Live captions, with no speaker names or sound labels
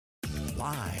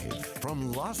Live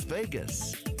from Las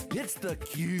Vegas, it's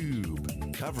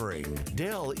theCUBE, covering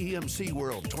Dell EMC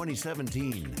World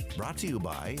 2017. Brought to you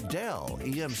by Dell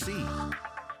EMC.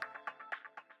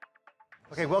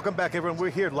 Okay, welcome back everyone.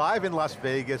 We're here live in Las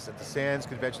Vegas at the Sands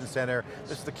Convention Center.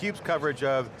 This is theCUBE's coverage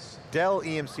of Dell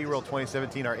EMC World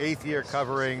 2017, our 8th year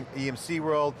covering EMC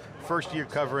World, first year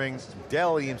covering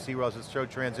Dell EMC World as the show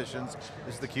transitions.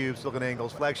 This is theCUBE,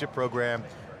 SiliconANGLE's flagship program,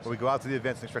 where we go out to the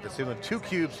events and extract the signal. 2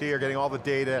 cubes here, getting all the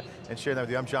data and sharing that with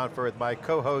you. I'm John Furrier with my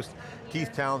co-host,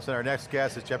 Keith Townsend. Our next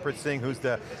guest is Jasper Singh, who's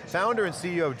the founder and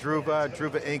CEO of Druva.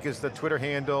 Druva Inc. is the Twitter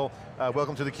handle.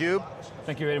 Welcome to theCUBE.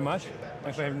 Thank you very much.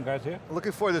 Thanks for having you guys here.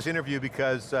 Looking forward to this interview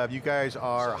because you guys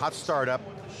are a hot startup,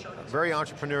 very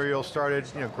entrepreneurial, started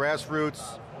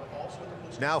grassroots,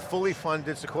 now fully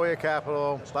funded, Sequoia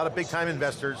Capital, a lot of big time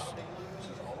investors.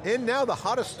 In now the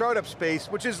hottest startup space,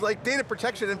 which is like data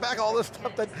protection and back all this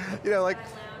stuff that, like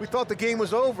we thought the game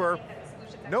was over.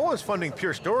 No one's funding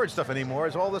pure storage stuff anymore,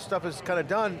 as all this stuff is kind of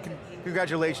done.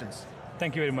 Congratulations.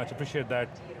 Thank you very much, appreciate that.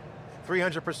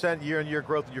 300% year-on-year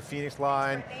growth in your Phoenix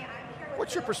line.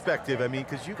 What's your perspective? I mean,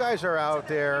 because you guys are out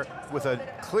there with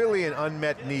clearly an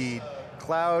unmet need.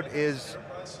 Cloud is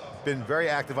been very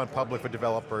active on public for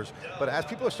developers, but as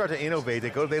people start to innovate,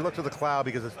 they look to the cloud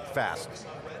because it's fast.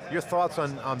 Your thoughts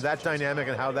on that dynamic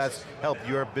and how that's helped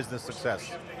your business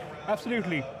success?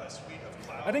 Absolutely.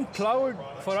 I think cloud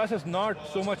for us is not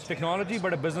so much technology,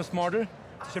 but a business model,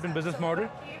 shift in business model.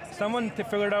 Someone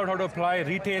figured out how to apply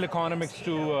retail economics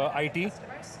to IT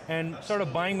and sort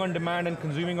of buying on demand and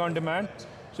consuming on demand.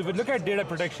 So if we look at data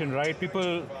protection, right,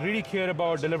 people really care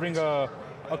about delivering a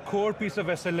core piece of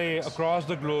SLA across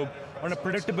the globe on a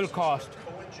predictable cost,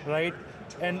 right?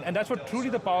 And that's what truly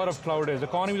the power of cloud is.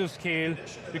 Economies of scale,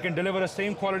 you can deliver the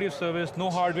same quality of service, no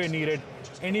hardware needed,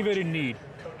 anywhere in need.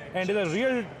 And there's a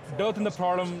real dearth in the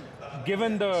problem,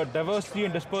 given the diversity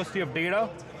and dispersity of data.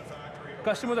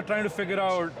 Customers are trying to figure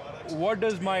out, what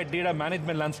does my data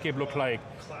management landscape look like?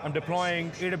 I'm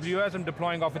deploying AWS, I'm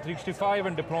deploying Office 365,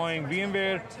 I'm deploying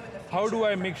VMware. How do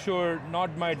I make sure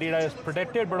not my data is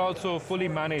protected, but also fully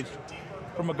managed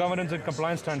from a governance and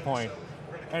compliance standpoint?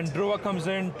 And Druva comes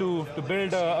in to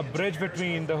build a bridge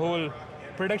between the whole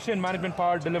protection management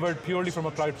part delivered purely from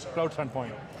a cloud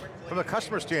standpoint. From a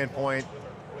customer standpoint,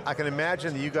 I can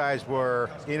imagine that you guys were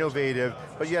innovative,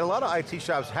 but yet a lot of IT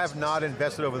shops have not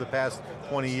invested over the past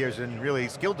 20 years in really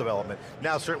skill development.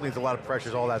 Now certainly there's a lot of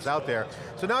pressures, all that's out there.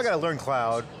 So now I got to learn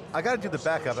cloud, I got to do the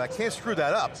backup, I can't screw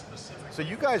that up. So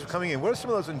you guys are coming in, what do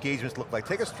some of those engagements look like?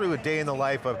 Take us through a day in the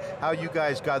life of how you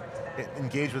guys got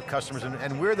engaged with customers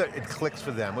and where it clicks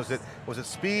for them. Was it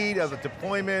speed of the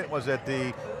deployment? Was it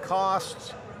the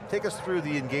cost? Take us through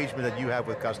the engagement that you have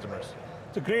with customers.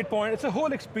 It's a great point. It's a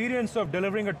whole experience of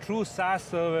delivering a true SaaS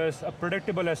service, a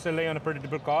predictable SLA on a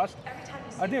predictable cost.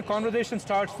 I think a conversation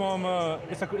starts from,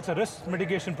 it's a risk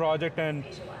mitigation project and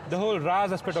the whole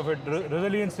RAS aspect of it,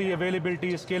 resiliency,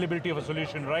 availability, scalability of a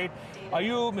solution, right? Are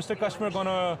you, Mr. Customer, going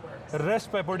to risk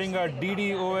by putting a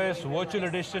DDoS virtual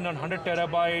edition on 100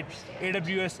 terabyte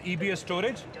AWS EBS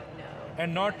storage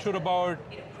and not sure about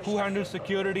who handles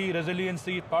security,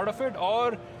 resiliency, part of it,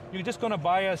 or you're just going to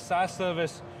buy a SaaS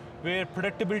service where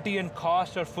predictability and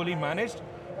cost are fully managed,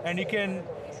 and you can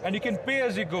pay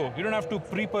as you go. You don't have to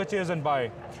pre-purchase and buy.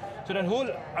 So that whole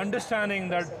understanding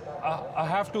that I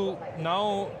have to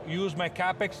now use my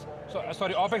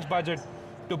OpEx budget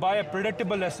to buy a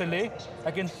predictable SLA,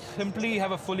 I can simply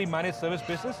have a fully managed service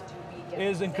basis,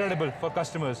 is incredible for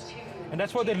customers. And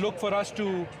that's why they look for us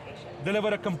to deliver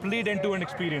a complete end-to-end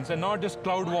experience and not just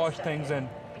cloud wash things and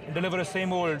deliver a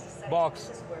same old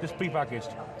box, just pre-packaged.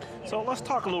 So let's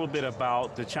talk a little bit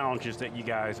about the challenges that you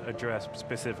guys address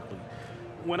specifically.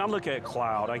 When I look at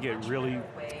cloud, I get really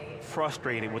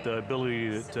frustrated with the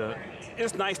ability to,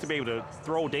 it's nice to be able to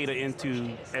throw data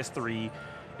into S3,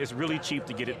 it's really cheap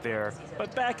to get it there,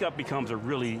 but backup becomes a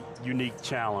really unique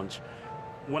challenge.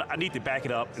 When I need to back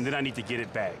it up and then I need to get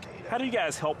it back. How do you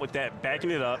guys help with that,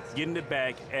 backing it up, getting it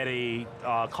back at a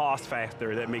cost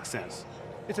factor that makes sense?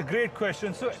 It's a great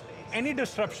question. So any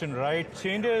disruption, right,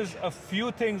 changes a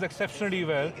few things exceptionally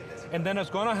well, and then it's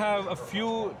going to have a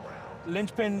few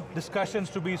linchpin discussions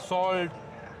to be solved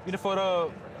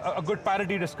for a good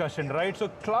parity discussion, right? So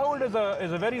cloud is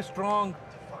a very strong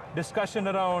discussion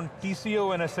around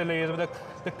TCO and SLAs.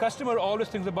 The customer always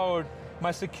thinks about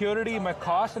my security, my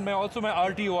cost, and also my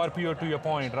RTO, RPO to your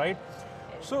point, right?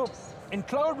 So in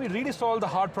cloud, we really solve the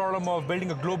hard problem of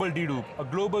building a global dedupe, a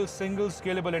global single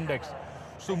scalable index.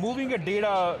 So moving your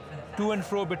data to and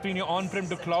fro between your on-prem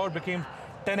to cloud became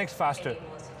 10x faster.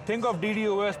 Think of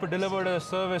DDoS but delivered as a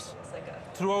service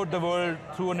throughout the world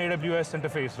through an AWS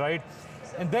interface, right?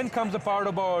 And then comes the part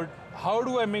about how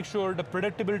do I make sure the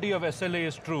predictability of SLA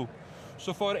is true.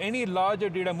 So for any larger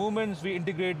data movements, we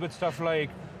integrate with stuff like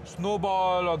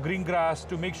Snowball or Greengrass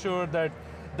to make sure that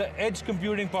the edge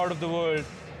computing part of the world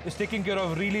is taken care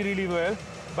of really, really well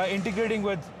by integrating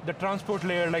with the transport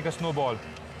layer like a Snowball.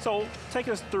 So take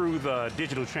us through the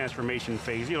digital transformation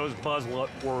phase. You know, it's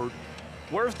buzzword.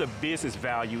 Where's the business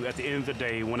value at the end of the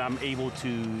day when I'm able to,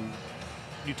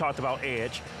 you talked about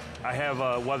edge, I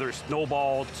have whether it's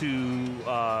Snowball to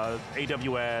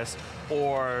AWS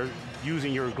or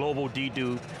using your global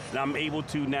dedupe, and I'm able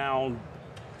to now,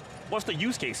 what's the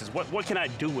use cases? What can I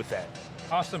do with that?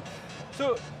 Awesome.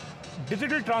 So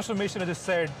digital transformation, as I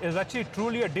said, is actually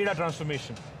truly a data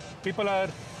transformation. People are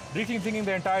rethinking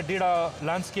the entire data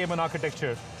landscape and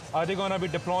architecture. Are they going to be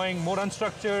deploying more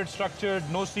unstructured, structured,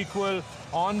 NoSQL,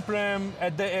 on-prem,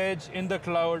 at the edge, in the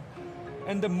cloud?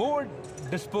 And the more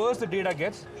dispersed the data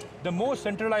gets, the more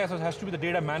centralized it has to be the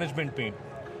data management pane.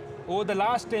 Over the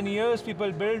last 10 years,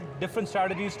 people built different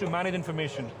strategies to manage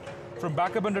information, from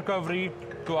backup and recovery,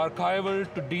 to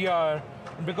archival, to DR.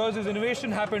 And because this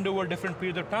innovation happened over different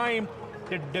periods of time,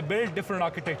 they built different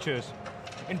architectures.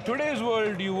 In today's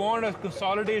world, you want a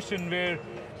consolidation where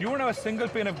you want to have a single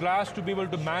pane of glass to be able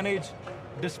to manage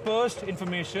dispersed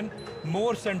information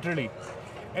more centrally.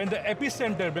 And the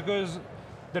epicenter, because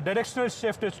the directional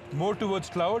shift is more towards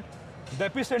cloud, the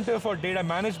epicenter for data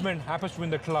management happens to be in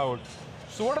the cloud.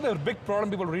 So what are the big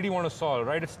problems people really want to solve,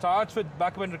 right? It starts with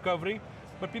backup and recovery,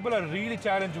 but people are really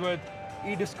challenged with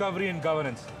e-discovery and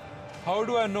governance. How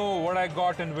do I know what I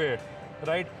got and where,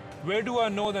 right? Where do I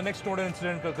know the next node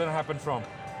incident is going to happen from,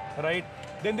 right?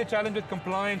 Then they challenge with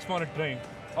compliance monitoring,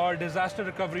 or disaster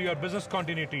recovery, or business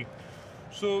continuity.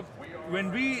 So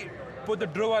when we put the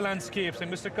Druva landscapes,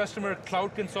 and Mr. Customer,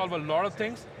 cloud can solve a lot of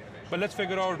things, but let's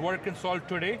figure out what it can solve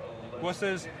today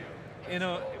versus,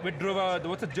 with Druva,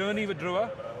 what's the journey with Druva?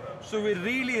 So we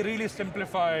really, really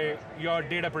simplify your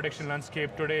data protection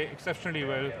landscape today exceptionally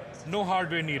well, no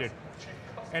hardware needed.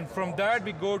 And from that,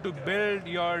 we go to build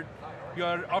your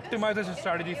optimization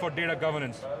strategy for data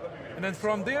governance. And then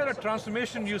from there, a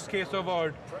transformation use case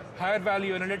about higher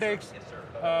value analytics,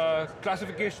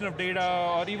 classification of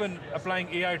data, or even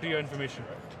applying AI to your information.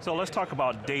 So let's talk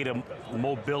about data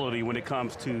mobility when it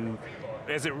comes to,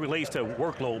 as it relates to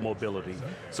workload mobility.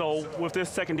 So with this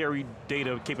secondary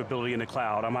data capability in the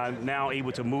cloud, am I now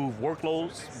able to move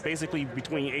workloads basically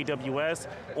between AWS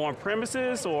on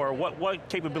premises, or what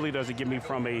capability does it give me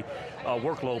from a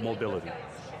workload mobility?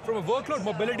 From a workload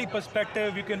mobility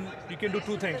perspective, you can do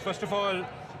two things. First of all,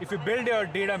 if you build your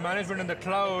data management in the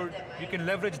cloud, you can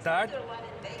leverage that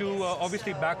to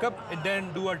obviously backup and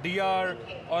then do a DR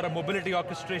or a mobility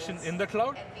orchestration in the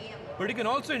cloud. But you can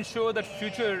also ensure that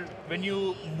future, when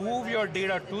you move your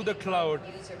data to the cloud,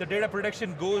 the data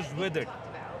protection goes with it.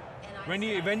 When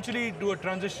you eventually do a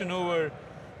transition over,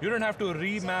 you don't have to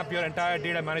remap your entire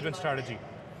data management strategy.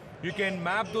 You can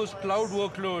map those cloud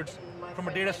workloads from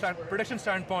a data protection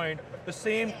standpoint, the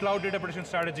same cloud data protection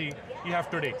strategy you have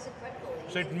today.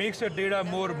 So it makes your data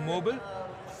more mobile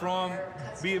from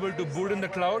be able to boot in the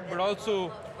cloud, but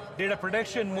also data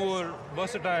protection more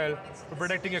versatile for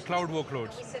protecting your cloud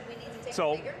workloads.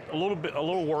 So a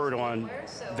little word on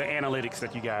the analytics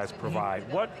that you guys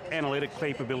provide. What analytic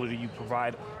capability do you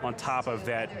provide on top of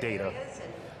that data?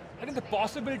 I think the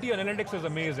possibility of analytics is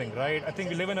amazing, right? I think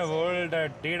we live in a world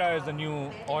that data is the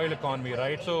new oil economy,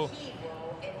 right? So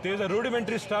there's a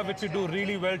rudimentary stuff which we do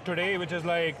really well today, which is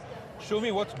like, show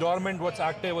me what's dormant, what's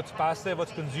active, what's passive,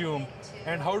 what's consumed,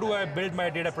 and how do I build my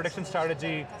data protection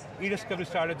strategy, e-discovery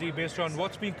strategy based on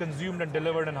what's being consumed and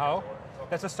delivered and how.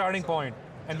 That's a starting point,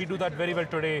 and we do that very well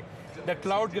today. The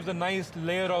cloud gives a nice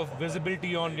layer of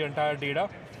visibility on your entire data.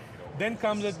 Then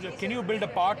comes, can you build a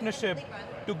partnership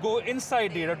to go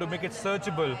inside data to make it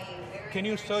searchable? Can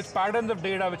you search patterns of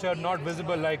data which are not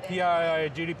visible, like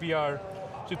PII, GDPR?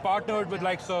 So we partnered with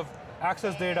likes of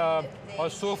Access Data or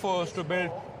Sophos to build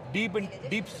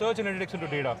deep search analytics into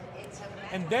data.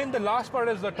 And then the last part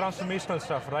is the transformational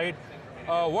stuff, right?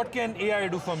 What can AI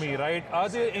do for me, right? Are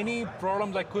there any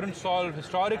problems I couldn't solve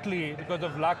historically because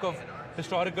of lack of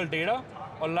historical data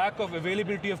or lack of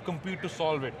availability of compute to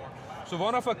solve it? So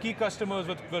one of our key customers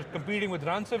were competing with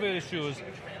ransomware issues,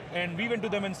 and we went to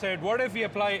them and said, what if we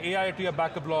apply AI to your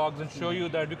backup logs and show you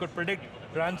that we could predict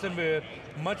ransomware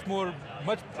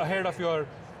much ahead of your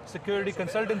security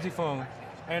consultancy firm,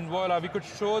 and voila, we could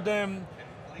show them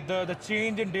the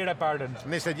change in data patterns.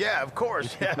 And they said, yeah, of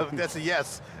course, yeah, that's a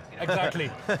yes. Exactly.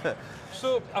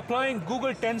 So applying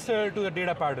Google Tensor to the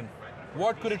data pattern,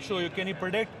 what could it show you? Can you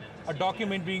predict a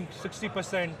document being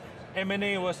 60%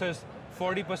 M&A versus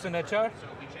 40% HR,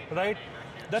 right?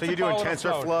 That's so you're doing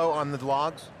TensorFlow on the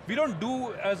logs? We don't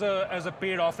do as a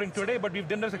paid offering today, but we've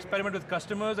done this experiment with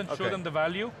customers and show them the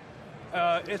value.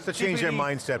 It's to change their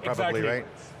mindset probably, right?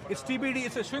 It's TBD,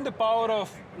 it's showing the power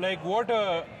of like what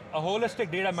a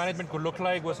holistic data management could look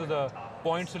like versus a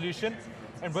point solution.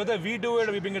 And whether we do it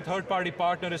or we bring a third-party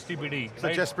partner is TBD. So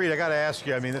right? Jaspreet, I got to ask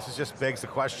you, I mean, this just begs the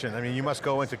question. I mean, you must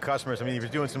go into customers, I mean, if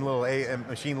you're doing some little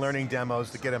machine learning demos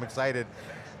to get them excited,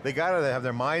 they got to have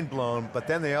their mind blown, but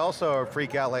then they also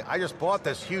freak out like, I just bought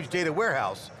this huge data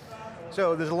warehouse.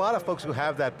 So there's a lot of folks who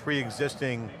have that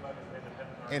pre-existing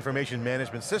information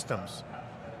management systems.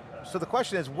 So the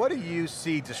question is, what do you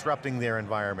see disrupting their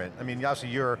environment? I mean, obviously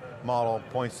your model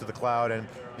points to the cloud and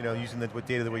using the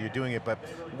data the way you're doing it, but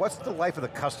what's the life of the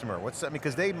customer?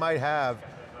 Because they might have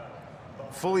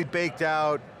fully baked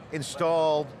out,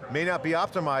 installed, may not be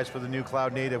optimized for the new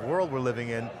cloud native world we're living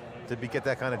in to get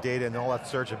that kind of data and all that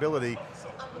searchability.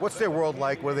 What's their world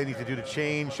like? What do they need to do to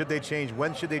change? Should they change?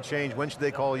 When should they change? When should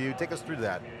they call you? Take us through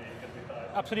that.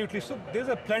 Absolutely, so there's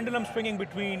a pendulum swinging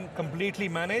between completely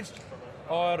managed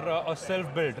or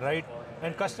self-built, right?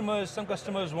 And some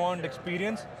customers want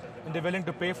experience and they're willing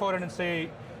to pay for it and say,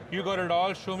 you got it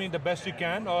all, show me the best you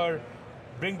can, or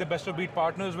bring the best of breed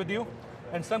partners with you.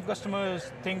 And some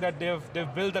customers think that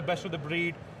they've built the best of the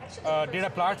breed data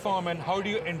platform, and how do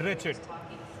you enrich it?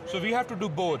 So we have to do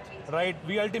both, right?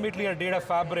 We ultimately are a data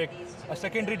fabric, a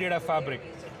secondary data fabric.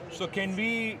 So can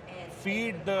we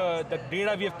feed the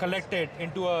data we have collected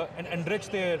into and enrich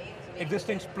their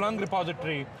existing Splunk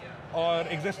repository or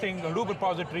existing Hadoop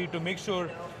repository to make sure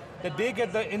that they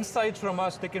get the insights from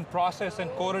us, they can process and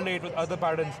correlate with other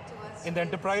patterns in the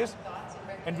enterprise,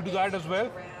 and we do that as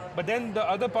well. But then the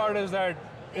other part is that,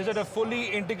 is it a fully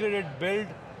integrated build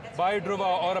by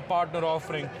Druva or a partner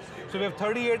offering? So we have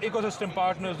 38 ecosystem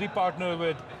partners. We partner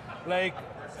with like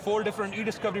 4 different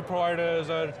e-discovery providers,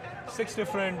 or 6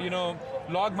 different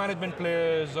log management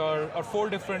players, or 4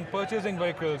 different purchasing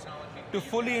vehicles to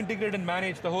fully integrate and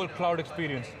manage the whole cloud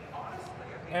experience.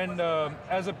 And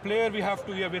as a player, we have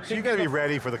to, so you got to be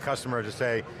ready for the customer to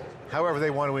say, however they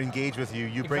want to engage with you,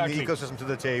 you bring the ecosystem to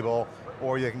the table,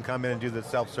 or you can come in and do the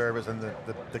self-service and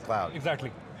the cloud.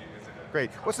 Exactly. Great.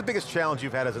 What's the biggest challenge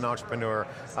you've had as an entrepreneur?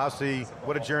 Obviously,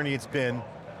 what a journey it's been.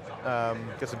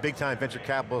 Got some big time venture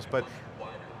capitalists, but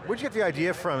where'd you get the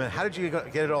idea from, and how did you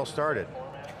get it all started?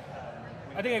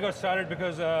 I think I got started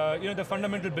because the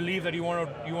fundamental belief that you want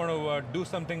to do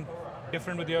something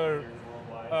different with your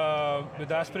with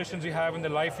the aspirations you have and the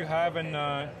life you have,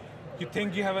 and you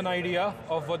think you have an idea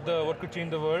of what could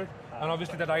change the world, and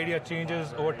obviously that idea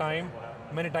changes over time,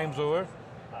 many times over.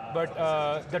 But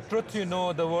the truth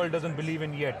the world doesn't believe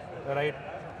in yet, right?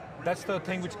 That's the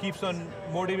thing which keeps on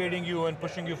motivating you and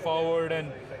pushing you forward,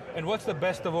 and what's the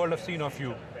best the world has seen of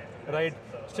you, right?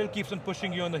 Still keeps on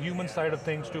pushing you on the human side of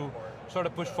things to sort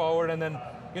of push forward, and then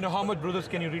how much bruises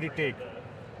can you really take?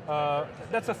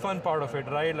 That's a fun part of it,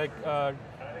 right? Like,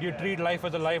 you treat life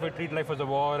as a life, or treat life as a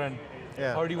war, and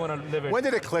how do you want to live it? When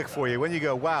did it click for you? When you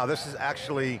go, wow, this is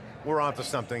actually, we're onto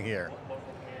something here?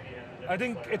 I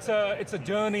think it's a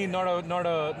journey, not a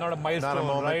milestone, not a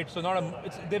moment. right? So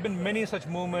there've been many such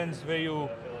moments where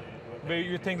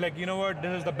you think like, what,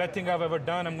 this is the best thing I've ever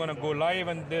done, I'm going to go live,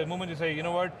 and the moment you say,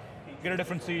 what, get a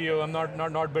different CEO, I'm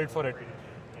not built for it.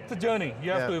 It's a journey.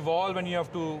 You have to evolve, and you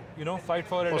have to fight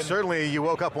for it. Well, certainly you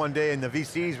woke up one day and the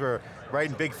VCs were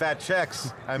writing big fat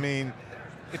checks. I mean,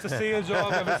 it's a sales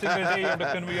job every single day. You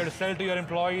have to sell to your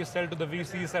employees, sell to the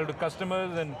VCs, sell to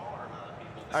customers, and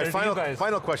all right,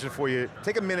 final question for you.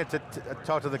 Take a minute to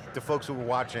talk to the folks who are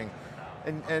watching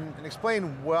and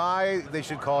explain why they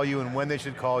should call you and when they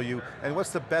should call you, and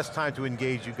what's the best time to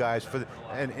engage you guys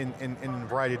in a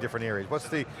variety of different areas.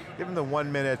 Give them the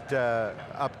 1 minute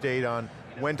update on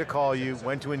when to call you,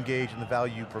 when to engage, and the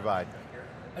value you provide.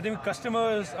 I think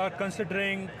customers are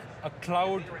considering a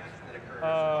cloud,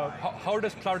 how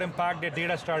does cloud impact their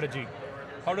data strategy?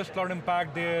 How does cloud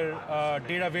impact their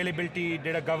data availability,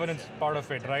 data governance part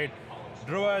of it, right?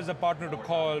 Druva is a partner to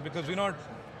call, because we're not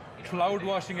cloud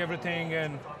washing everything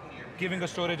and giving a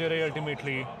storage array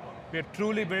ultimately. We're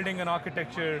truly building an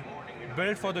architecture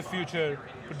built for the future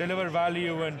to deliver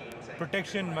value and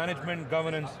protection, management,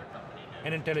 governance,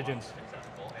 and intelligence.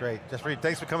 Great, Jaspreet,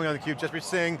 thanks for coming on theCUBE. Jasper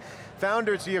Singh,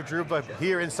 founder and CEO of Druva,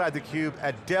 here inside theCUBE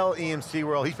at Dell EMC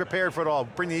World. He's prepared for it all.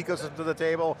 Bring the ecosystem to the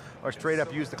table, or straight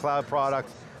up use the cloud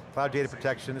products, cloud data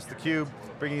protection. It's theCUBE,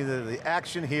 bringing you the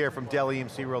action here from Dell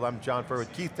EMC World. I'm John Furrier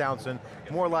with Keith Townsend.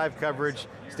 More live coverage.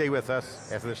 Stay with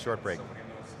us after this short break.